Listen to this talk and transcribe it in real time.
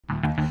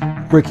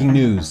Breaking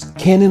news,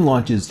 Canon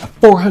launches a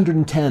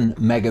 410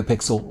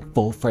 megapixel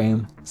full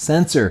frame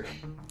sensor.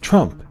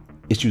 Trump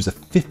issues a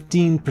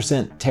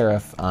 15%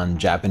 tariff on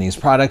Japanese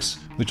products,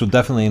 which will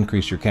definitely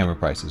increase your camera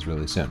prices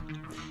really soon.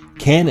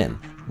 Canon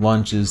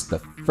launches the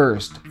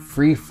first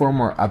free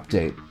firmware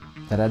update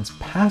that adds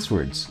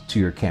passwords to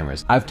your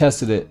cameras. I've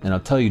tested it and I'll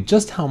tell you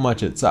just how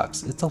much it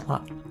sucks. It's a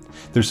lot.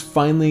 There's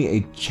finally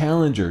a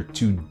challenger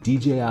to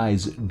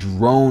DJI's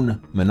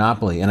drone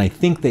monopoly, and I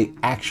think they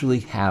actually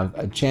have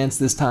a chance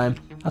this time.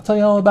 I'll tell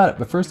you all about it,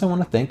 but first I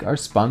want to thank our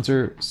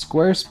sponsor,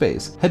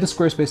 Squarespace. Head to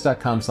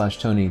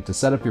squarespace.com/Tony to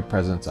set up your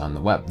presence on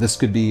the web. This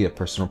could be a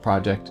personal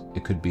project,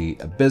 it could be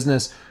a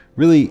business.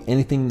 Really,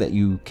 anything that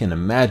you can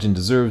imagine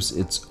deserves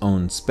its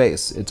own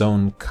space, its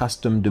own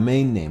custom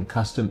domain name,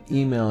 custom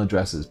email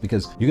addresses,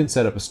 because you can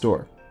set up a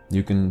store.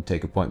 You can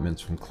take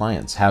appointments from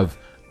clients, have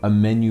a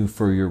menu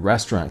for your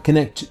restaurant,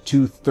 connect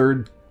to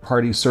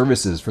third-party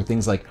services for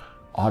things like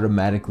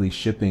automatically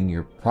shipping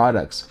your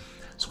products.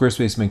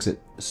 Squarespace makes it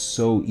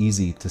so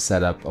easy to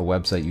set up a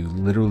website you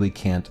literally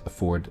can't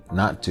afford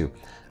not to.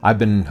 I've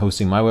been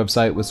hosting my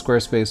website with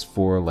Squarespace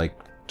for like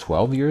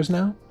 12 years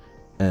now,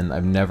 and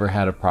I've never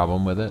had a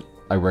problem with it.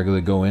 I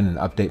regularly go in and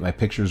update my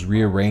pictures,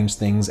 rearrange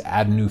things,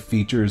 add new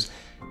features,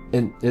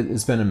 and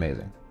it's been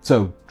amazing.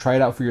 So try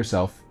it out for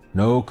yourself.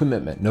 No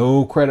commitment,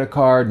 no credit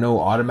card, no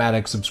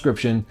automatic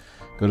subscription.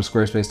 Go to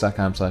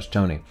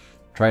squarespace.com/Tony.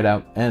 Try it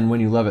out, and when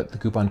you love it, the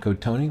coupon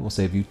code Tony will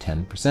save you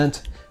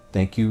 10%.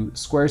 Thank you,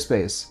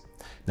 Squarespace.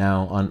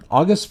 Now, on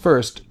August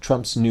 1st,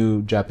 Trump's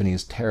new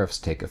Japanese tariffs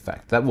take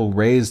effect. That will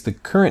raise the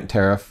current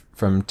tariff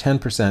from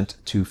 10%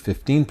 to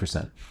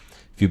 15%.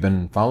 If you've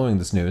been following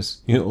this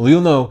news,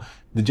 you'll know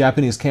the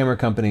Japanese camera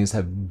companies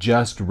have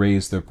just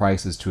raised their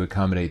prices to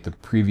accommodate the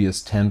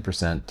previous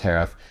 10%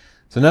 tariff.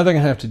 So now they're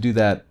gonna have to do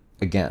that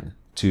again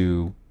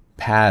to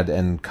pad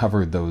and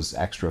cover those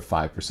extra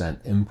 5%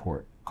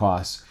 import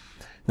costs.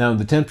 Now,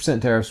 the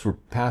 10% tariffs were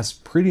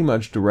passed pretty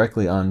much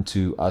directly on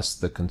to us,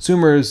 the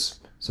consumers,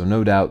 so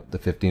no doubt the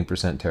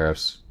 15%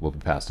 tariffs will be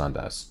passed on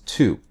to us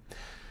too.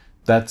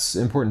 That's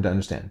important to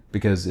understand,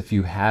 because if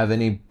you have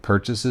any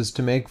purchases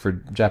to make for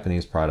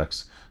Japanese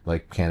products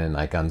like Canon,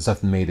 Nikon,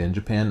 stuff made in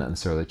Japan, not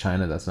necessarily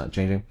China, that's not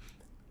changing,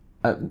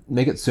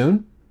 make it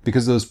soon,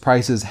 because those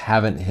prices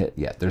haven't hit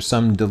yet. There's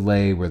some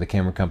delay where the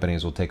camera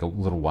companies will take a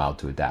little while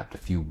to adapt, a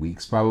few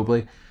weeks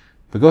probably,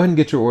 but go ahead and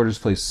get your orders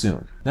placed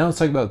soon. Now let's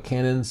talk about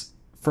Canon's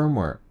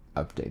firmware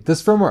update.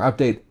 This firmware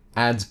update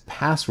adds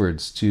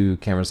passwords to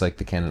cameras like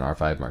the Canon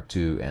R5 Mark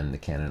II and the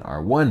Canon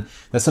R1.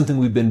 That's something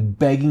we've been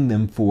begging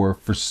them for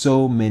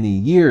so many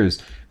years,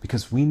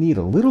 because we need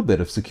a little bit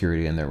of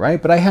security in there,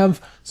 right? But I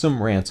have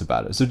some rants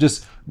about it, so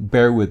just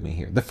bear with me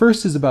here. The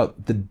first is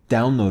about the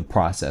download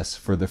process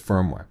for the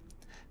firmware.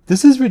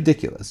 This is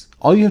ridiculous.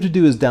 All you have to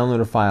do is download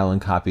a file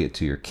and copy it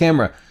to your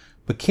camera,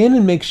 but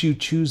Canon makes you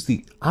choose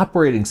the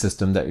operating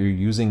system that you're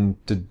using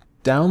to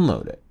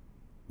download it,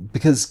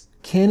 because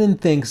Canon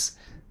thinks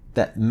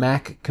that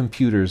Mac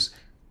computers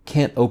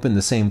can't open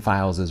the same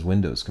files as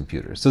Windows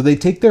computers. So they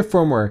take their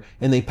firmware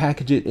and they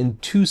package it in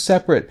two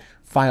separate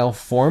file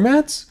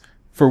formats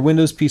for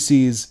Windows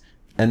PCs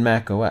and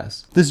Mac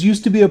OS. This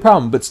used to be a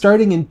problem, but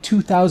starting in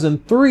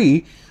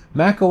 2003,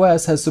 Mac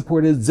OS has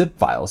supported zip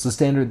files, the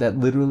standard that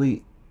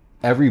literally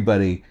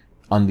everybody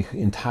on the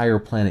entire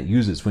planet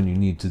uses when you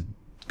need to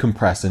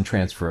compress and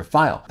transfer a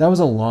file. That was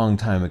a long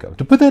time ago.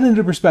 To put that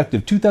into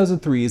perspective,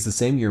 2003 is the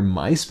same year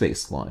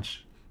MySpace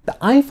launched. The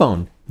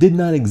iPhone did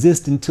not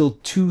exist until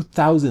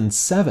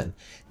 2007.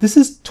 This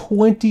is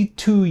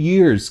 22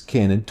 years,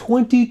 Canon.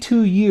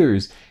 22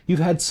 years you've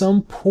had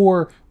some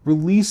poor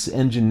release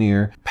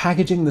engineer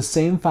packaging the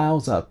same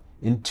files up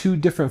in two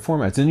different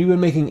formats, and you've been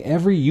making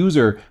every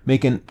user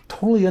make a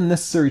totally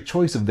unnecessary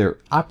choice of their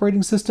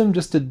operating system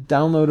just to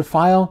download a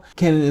file.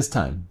 Canon, it's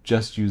time.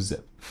 Just use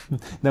zip.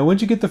 Now,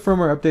 once you get the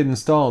firmware update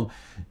installed,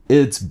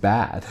 it's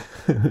bad.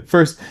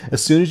 First,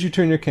 as soon as you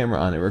turn your camera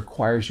on, it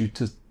requires you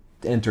to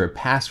enter a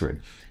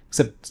password.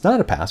 Except it's not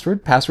a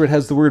password. Password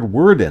has the word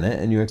word in it,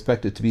 and you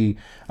expect it to be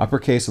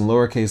uppercase and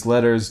lowercase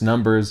letters,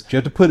 numbers. You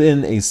have to put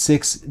in a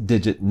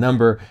 6-digit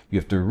number. You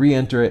have to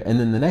re-enter it, and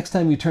then the next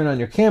time you turn on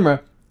your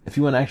camera, if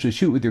you want to actually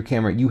shoot with your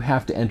camera, you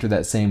have to enter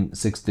that same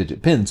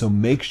 6-digit PIN. So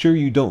make sure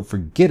you don't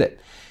forget it.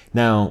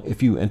 Now,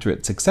 if you enter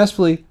it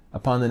successfully,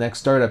 upon the next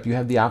startup, you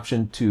have the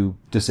option to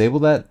disable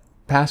that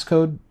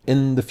passcode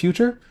in the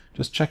future.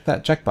 Just check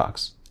that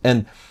checkbox.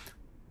 But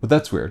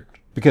that's weird,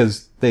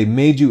 because they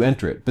made you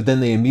enter it, but then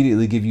they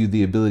immediately give you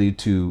the ability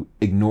to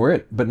ignore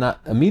it, but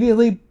not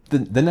immediately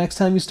the next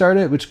time you start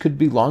it, which could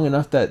be long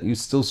enough that you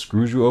still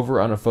screws you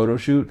over on a photo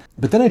shoot.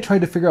 But then I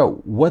tried to figure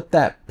out what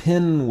that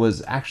pin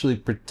was actually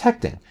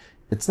protecting.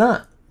 It's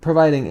not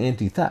providing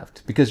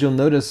anti-theft, because you'll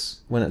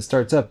notice when it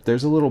starts up,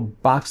 there's a little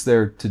box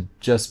there to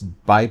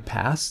just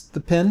bypass the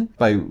pin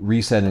by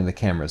resetting the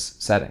camera's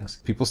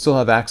settings. People still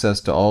have access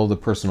to all the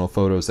personal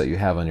photos that you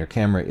have on your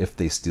camera if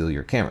they steal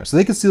your camera. So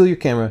they can steal your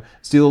camera,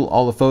 steal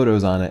all the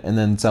photos on it, and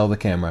then sell the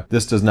camera.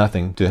 This does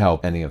nothing to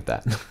help any of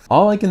that.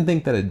 All I can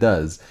think that it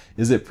does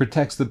is it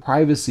protects the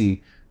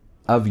privacy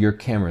of your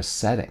camera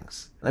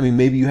settings. I mean,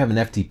 maybe you have an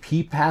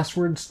FTP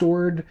password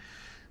stored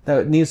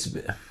that needs to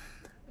be...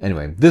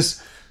 Anyway,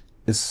 this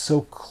is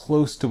so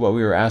close to what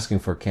we were asking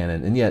for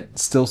Canon, and yet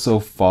still so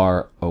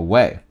far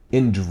away.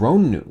 In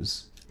drone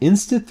news,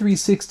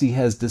 Insta360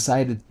 has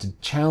decided to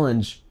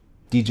challenge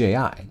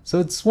DJI. So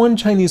it's one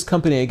Chinese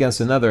company against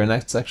another, and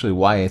that's actually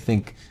why I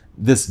think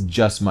this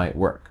just might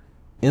work.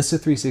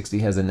 Insta360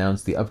 has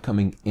announced the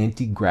upcoming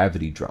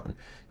Antigravity drone,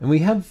 and we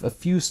have a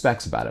few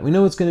specs about it. We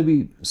know it's going to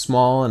be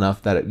small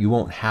enough that you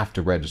won't have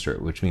to register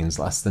it, which means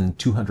less than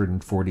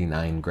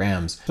 249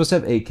 grams. It's supposed to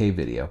have 8K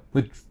video,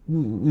 which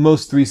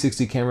most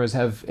 360 cameras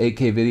have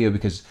 8K video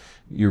because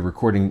you're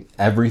recording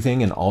everything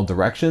in all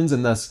directions,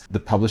 and thus the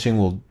publishing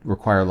will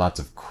require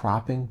lots of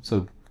cropping.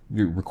 So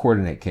you record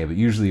in 8K, but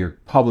usually you're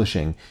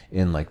publishing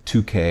in like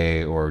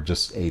 2K or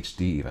just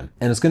HD even.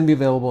 And it's going to be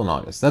available in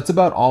August. That's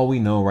about all we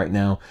know right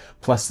now,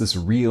 plus this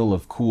reel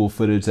of cool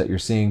footage that you're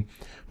seeing.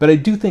 But I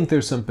do think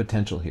there's some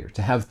potential here.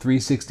 To have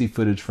 360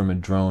 footage from a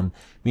drone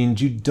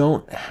means you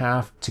don't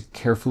have to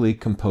carefully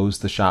compose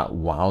the shot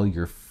while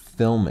you're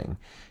filming.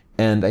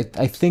 And I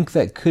think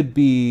that could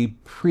be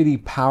pretty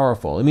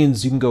powerful. It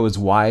means you can go as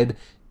wide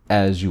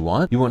as you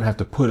want. You won't have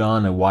to put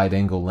on a wide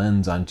angle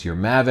lens onto your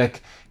Mavic.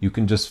 You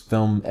can just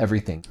film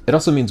everything. It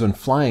also means when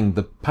flying,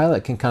 the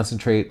pilot can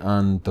concentrate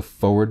on the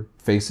forward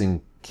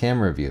facing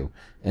camera view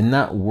and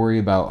not worry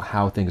about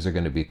how things are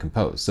going to be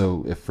composed.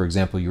 So if, for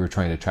example, you were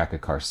trying to track a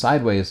car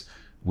sideways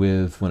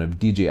with one of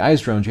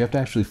DJI's drones, you have to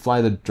actually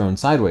fly the drone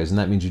sideways, and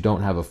that means you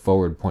don't have a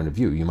forward point of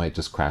view. You might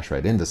just crash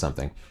right into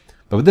something.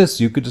 But with this,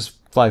 you could just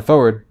fly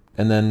forward,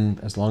 and then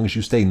as long as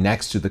you stay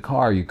next to the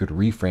car, you could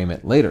reframe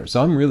it later.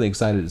 So I'm really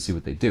excited to see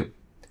what they do.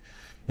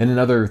 And in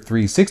other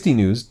 360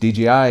 news,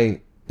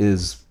 DJI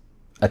is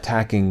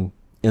attacking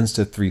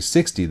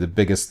Insta360, the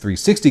biggest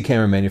 360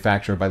 camera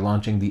manufacturer, by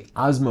launching the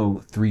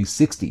Osmo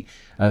 360,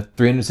 a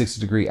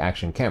 360-degree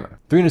action camera.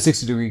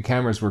 360-degree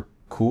cameras were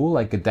cool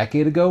like a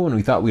decade ago when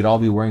we thought we'd all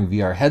be wearing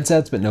VR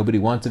headsets, but nobody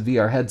wants a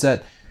VR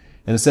headset.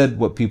 And instead,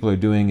 what people are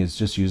doing is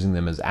just using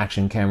them as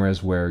action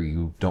cameras where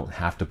you don't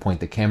have to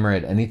point the camera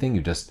at anything.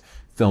 You just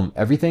film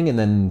everything and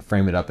then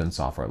frame it up in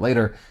software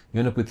later. You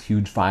end up with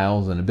huge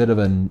files and a bit of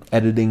an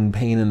editing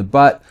pain in the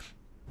butt,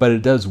 but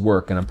it does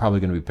work, and I'm probably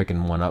going to be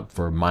picking one up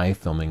for my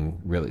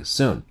filming really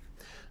soon.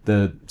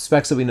 The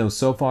specs that we know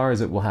so far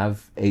is it will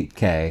have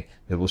 8K.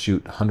 It will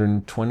shoot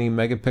 120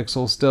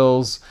 megapixel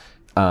stills.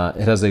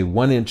 It has a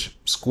 1-inch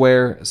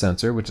square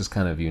sensor, which is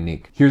kind of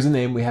unique. Here's a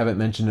name we haven't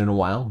mentioned in a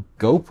while,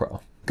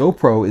 GoPro.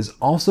 GoPro is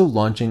also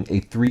launching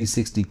a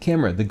 360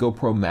 camera, the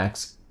GoPro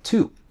Max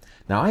 2.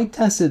 Now, I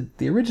tested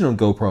the original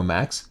GoPro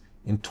Max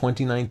in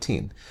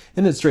 2019,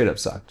 and it straight up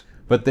sucked.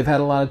 But they've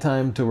had a lot of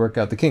time to work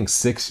out the kinks,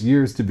 6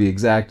 years to be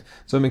exact,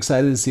 so I'm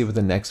excited to see what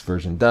the next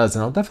version does,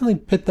 and I'll definitely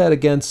pit that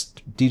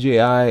against DJI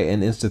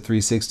and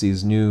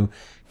Insta360's new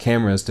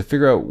cameras to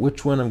figure out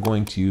which one I'm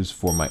going to use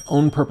for my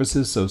own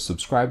purposes, so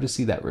subscribe to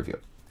see that review.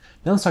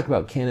 Now let's talk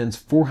about Canon's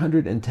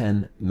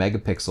 410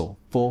 megapixel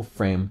full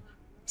frame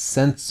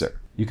sensor.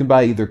 You can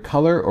buy either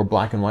color or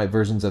black and white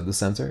versions of the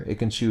sensor. It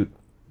can shoot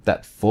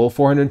that full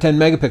 410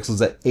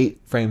 megapixels at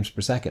 8 frames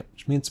per second,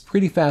 which means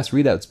pretty fast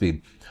readout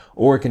speed.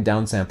 Or it can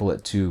downsample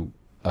it to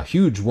a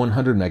huge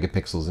 100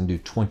 megapixels and do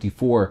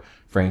 24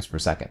 frames per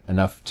second,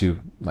 enough to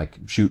like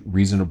shoot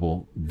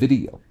reasonable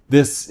video.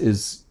 This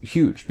is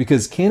huge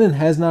because Canon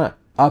has not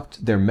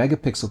upped their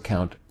megapixel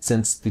count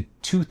since the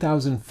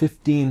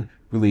 2015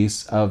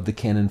 release of the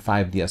Canon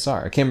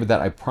 5DSR, a camera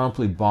that I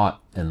promptly bought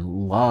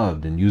and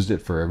loved and used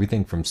it for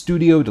everything from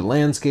studio to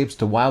landscapes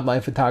to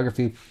wildlife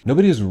photography.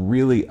 Nobody has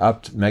really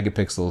upped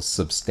megapixels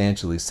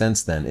substantially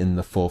since then in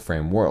the full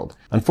frame world.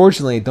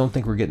 Unfortunately, I don't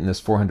think we're getting this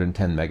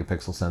 410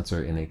 megapixel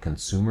sensor in a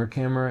consumer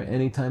camera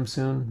anytime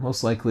soon.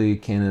 Most likely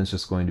Canon is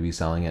just going to be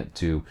selling it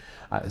to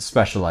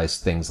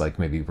specialized things like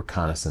maybe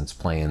reconnaissance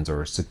planes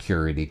or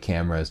security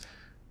cameras.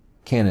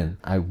 Canon,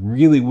 I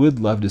really would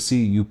love to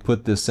see you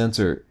put this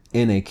sensor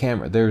in a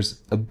camera.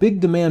 There's a big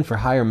demand for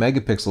higher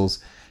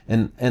megapixels,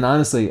 and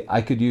honestly,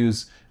 I could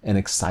use an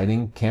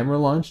exciting camera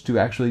launch to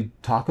actually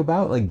talk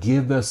about, like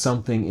give us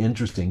something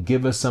interesting,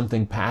 give us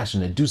something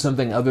passionate, do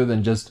something other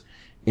than just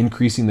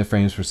increasing the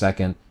frames per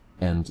second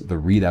and the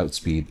readout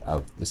speed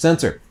of the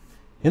sensor.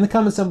 In the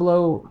comments down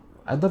below,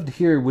 I'd love to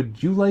hear,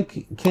 would you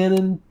like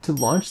Canon to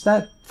launch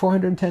that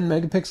 410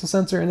 megapixel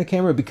sensor in a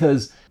camera?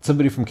 Because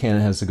somebody from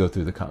Canon has to go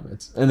through the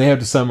comments and they have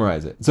to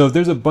summarize it. So if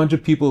there's a bunch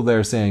of people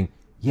there saying,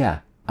 yeah,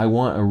 I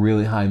want a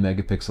really high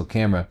megapixel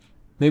camera,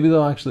 maybe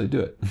they'll actually do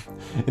it.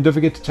 And don't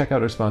forget to check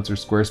out our sponsor,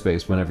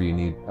 Squarespace, whenever you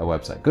need a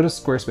website. Go to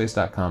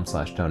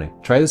squarespace.com/Tony.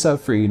 Try this out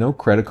free, no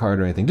credit card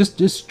or anything.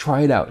 Just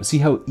try it out and see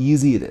how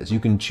easy it is. You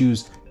can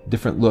choose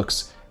different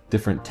looks,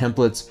 different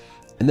templates,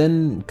 and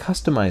then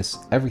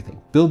customize everything.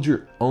 Build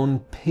your own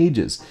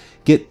pages.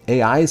 Get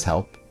AI's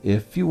help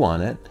if you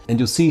want it, and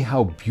you'll see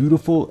how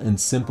beautiful and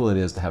simple it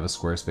is to have a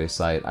Squarespace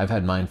site. I've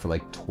had mine for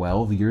like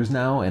 12 years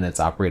now, and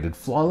it's operated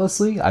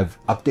flawlessly. I've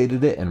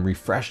updated it and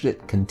refreshed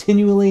it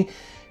continually,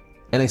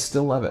 and I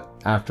still love it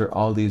after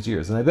all these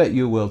years, and I bet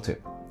you will too.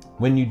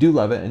 when you do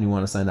love it and you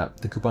want to sign up,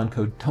 the coupon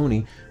code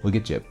Tony will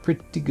get you a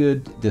pretty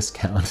good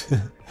discount.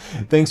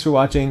 Thanks for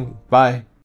watching. Bye.